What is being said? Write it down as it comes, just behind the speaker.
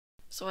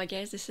So hi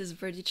guys, this is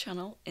Verdy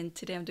Channel, and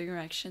today I'm doing a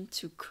reaction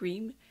to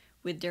Cream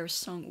with their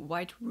song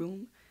White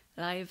Room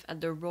live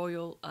at the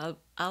Royal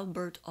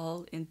Albert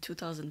Hall in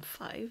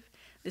 2005.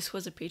 This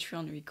was a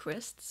Patreon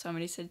request, so I'm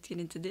really excited to get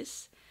into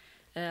this.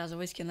 As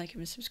always, you can like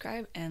and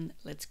subscribe, and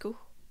let's go.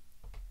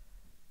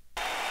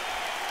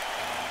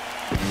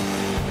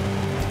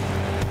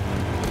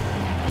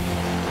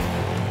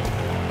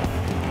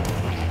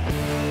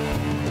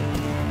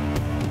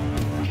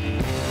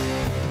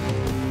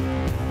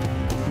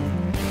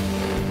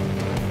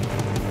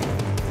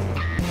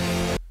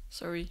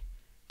 Sorry,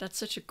 that's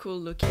such a cool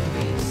looking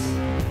bass.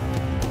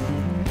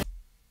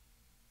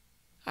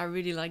 I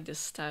really like the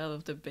style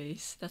of the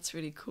bass, that's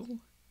really cool.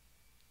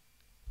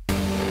 In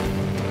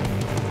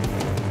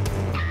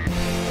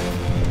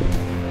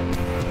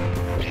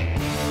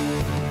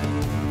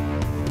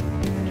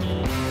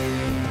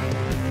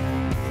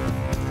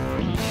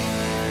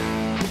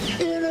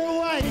a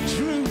white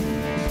room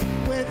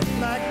with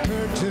black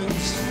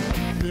curtains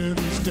near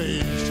the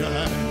stage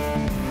time.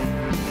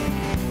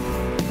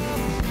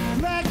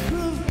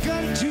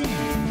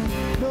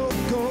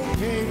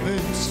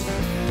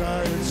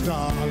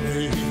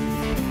 Darling,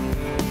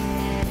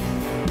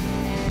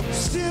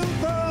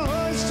 silver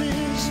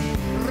horses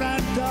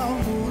ride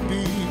down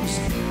moonbeams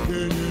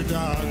in your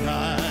dark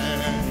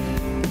eye.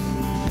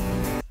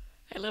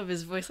 I love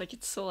his voice, like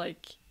it's so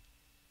like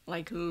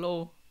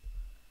low,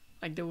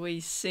 like the way he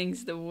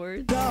sings the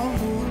words. Down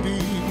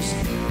moonbeams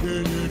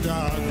in your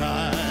dark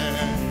eye.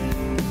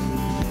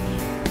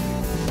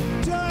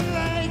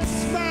 Starlight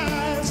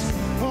smiles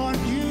on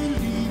you,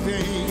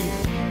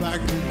 leaving like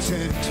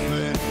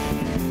contentment.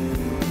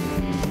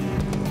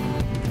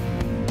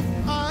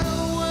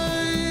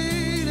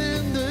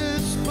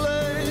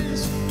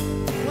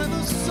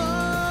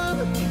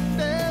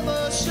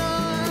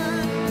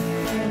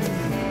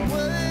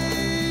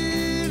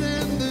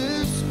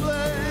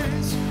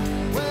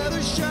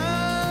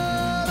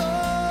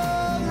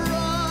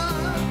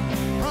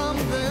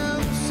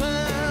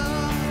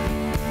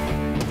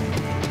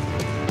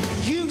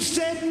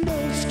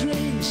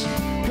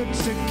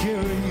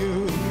 Secure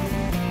you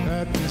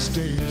at the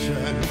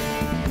station.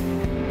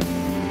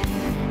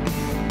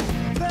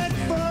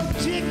 Platform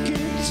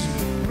tickets,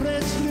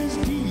 restless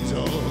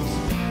diesels,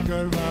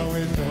 girl my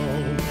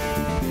window.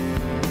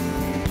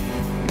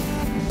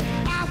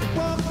 I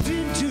walked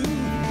into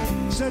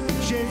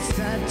such a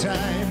sad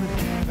time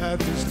at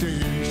the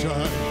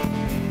station.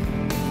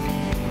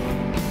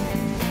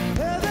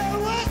 And I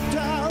walked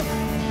out,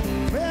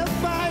 felt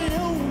my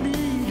own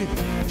need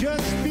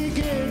just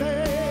beginning.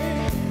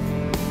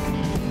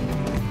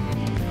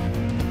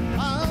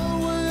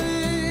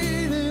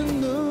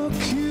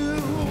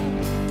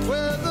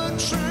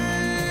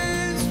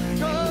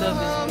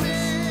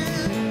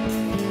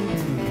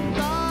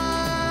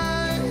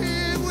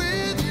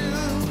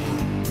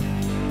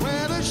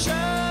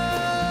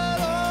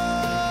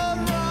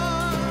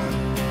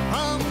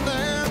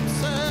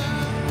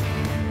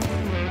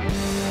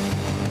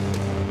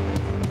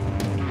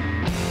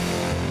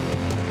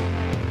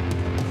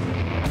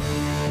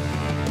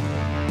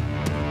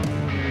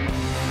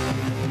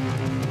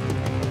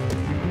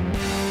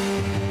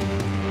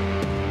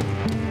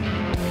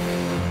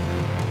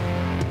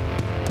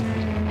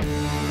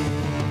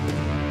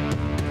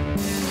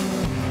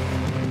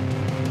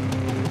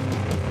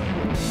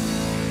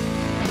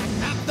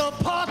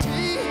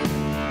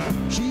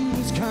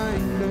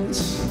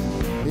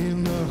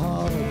 In the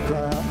hard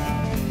crowd.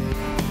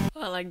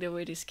 I like the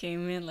way this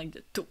came in, like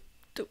the toop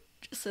toop,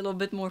 just a little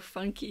bit more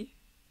funky.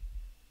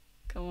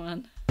 Come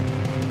on.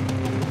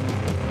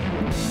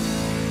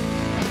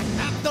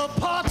 At the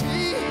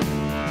party,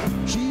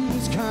 she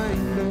was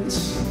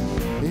kindness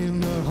in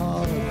the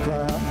hard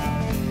crowd.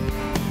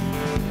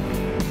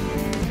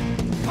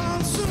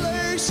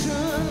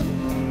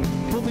 Consolation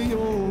for the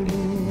old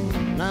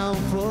moon now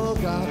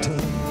forgotten.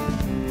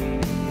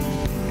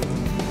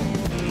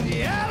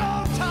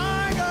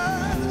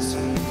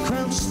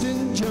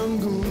 In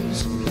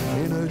jungles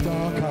in a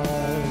dark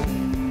eye.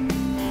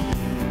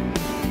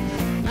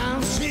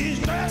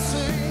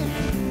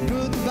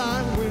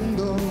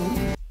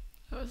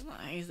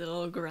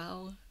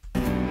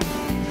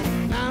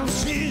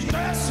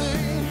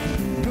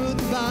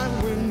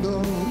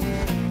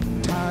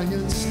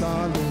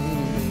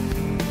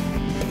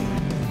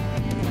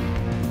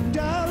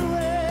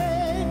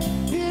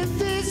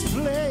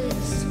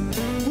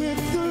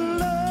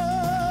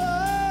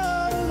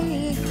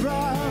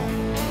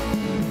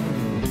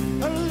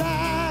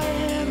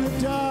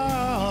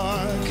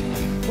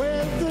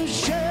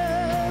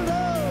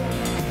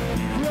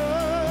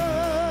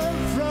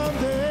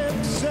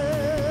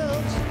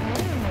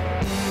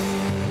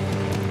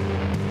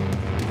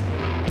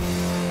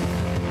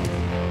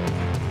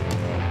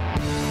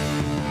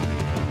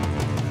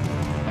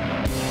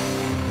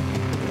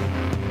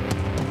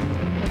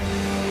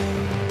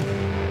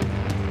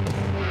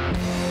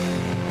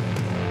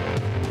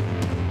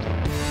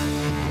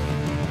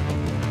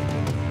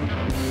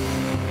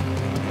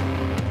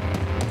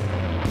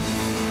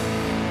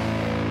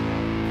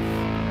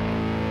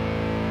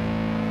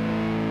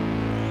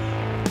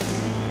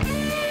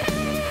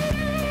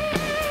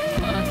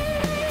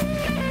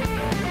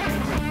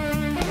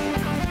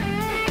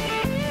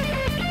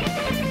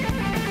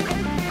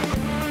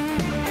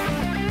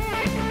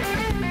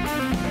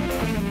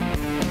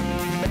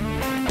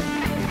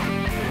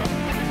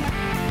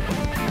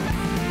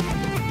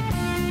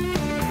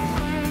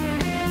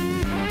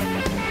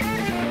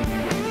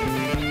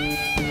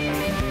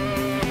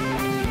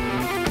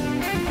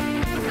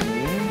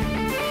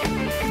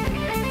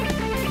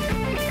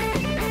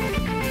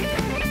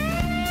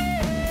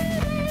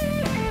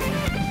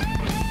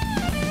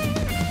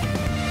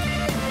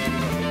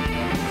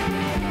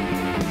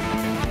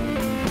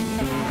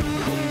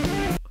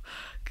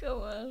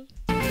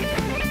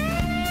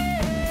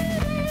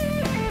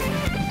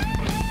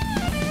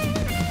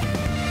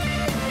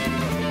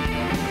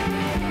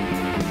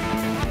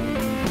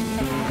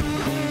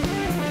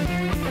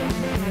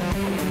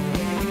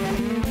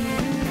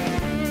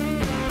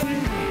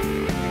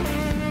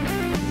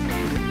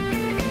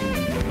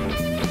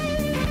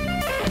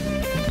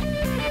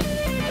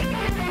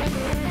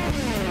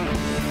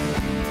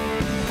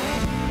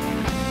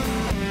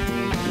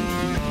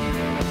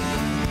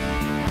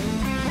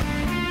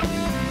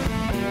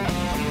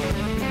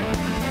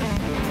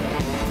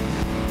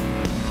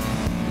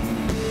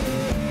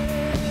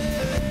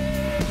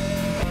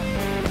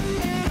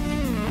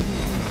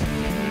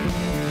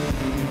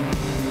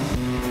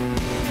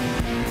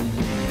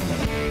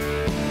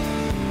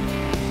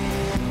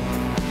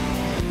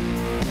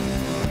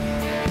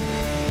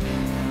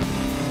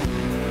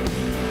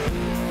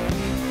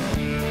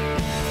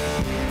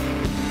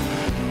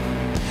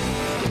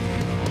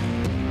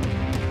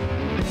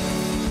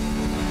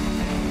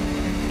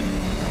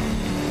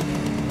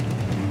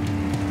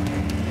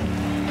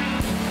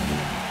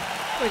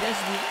 Oh,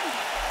 that's the end.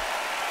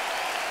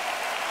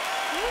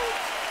 What?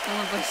 That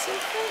went by so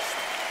fast.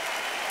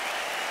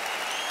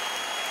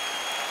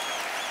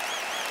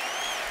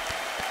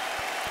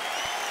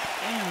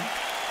 Damn.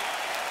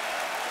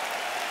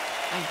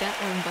 Like that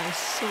went by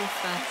so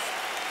fast.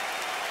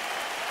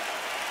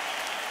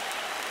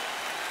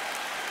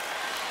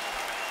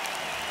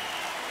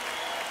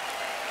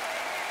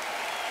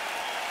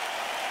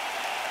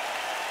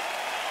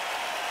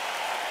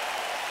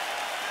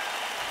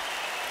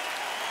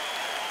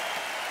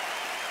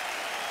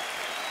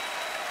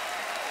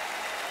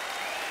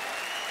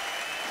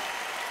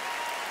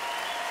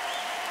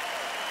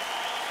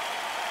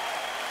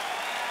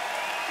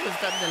 Was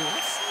that the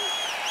last song?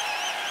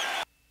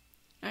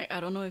 I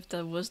don't know if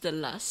that was the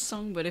last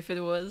song, but if it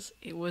was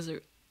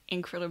an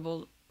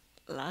incredible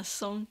last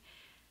song.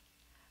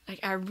 Like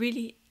I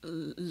really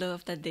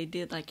love that they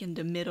did like in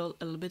the middle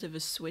a little bit of a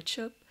switch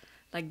up.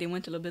 Like they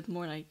went a little bit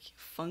more like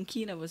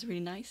funky. That was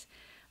really nice.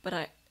 But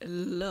I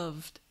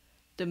loved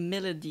the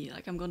melody.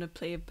 Like I'm gonna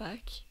play it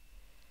back.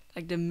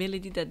 Like the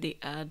melody that they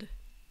add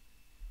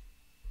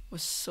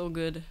was so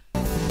good.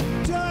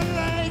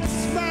 Starlight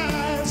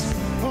smiles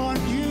on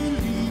you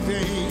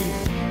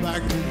leaving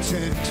like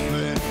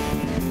contentment.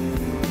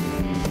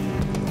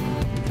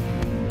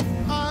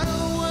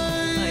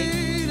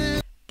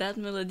 Like that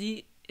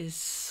melody is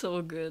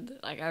so good.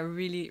 Like I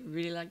really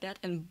like that.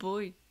 And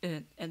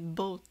and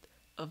both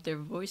of their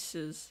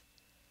voices.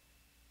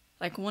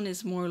 Like one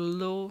is more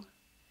low,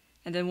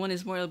 and then one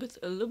is more a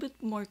little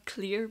bit more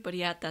clear. But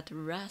he had that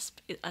rasp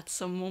at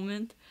some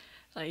moment.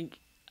 Like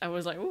I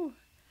was like, oh,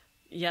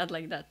 he had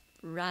like that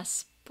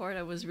rasp part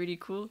that was really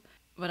cool.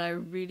 But I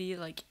really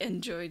like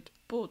enjoyed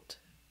both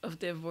of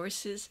their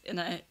voices, and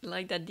I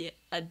like that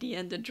at the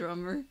end the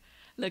drummer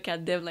look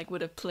at them like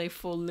with a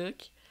playful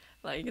look.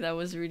 Like that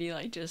was really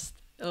like just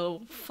a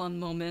little fun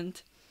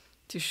moment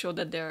to show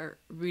that they're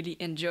really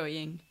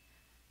enjoying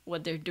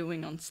what they're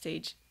doing on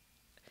stage.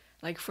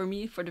 Like for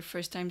me, for the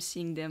first time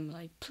seeing them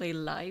like play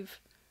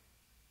live,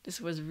 this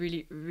was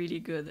really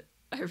good.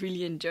 I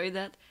really enjoyed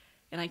that,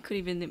 and I could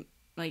even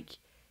like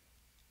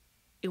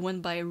it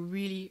went by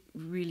really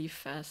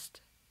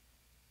fast.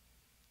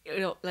 You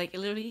know, like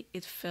literally,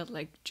 it felt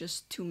like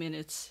just 2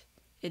 minutes.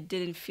 It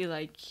didn't feel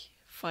like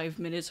 5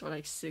 minutes or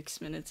like 6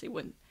 minutes. It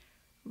went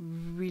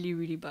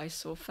really by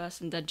so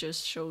fast, and that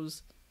just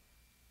shows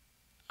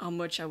how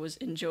much I was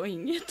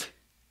enjoying it.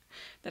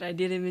 That I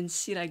didn't even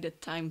see like the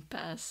time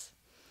pass.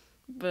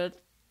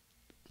 But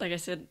like I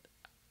said,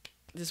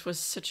 this was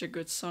such a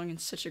good song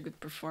and such a good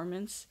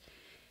performance.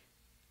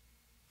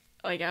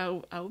 Like I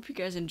hope you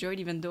guys enjoyed,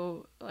 even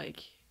though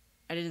like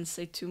I didn't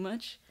say too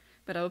much.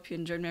 But I hope you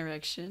enjoyed my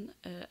reaction.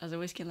 As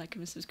always, can like,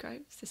 comment,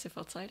 subscribe. Stay safe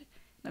outside,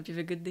 and hope you have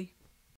a good day.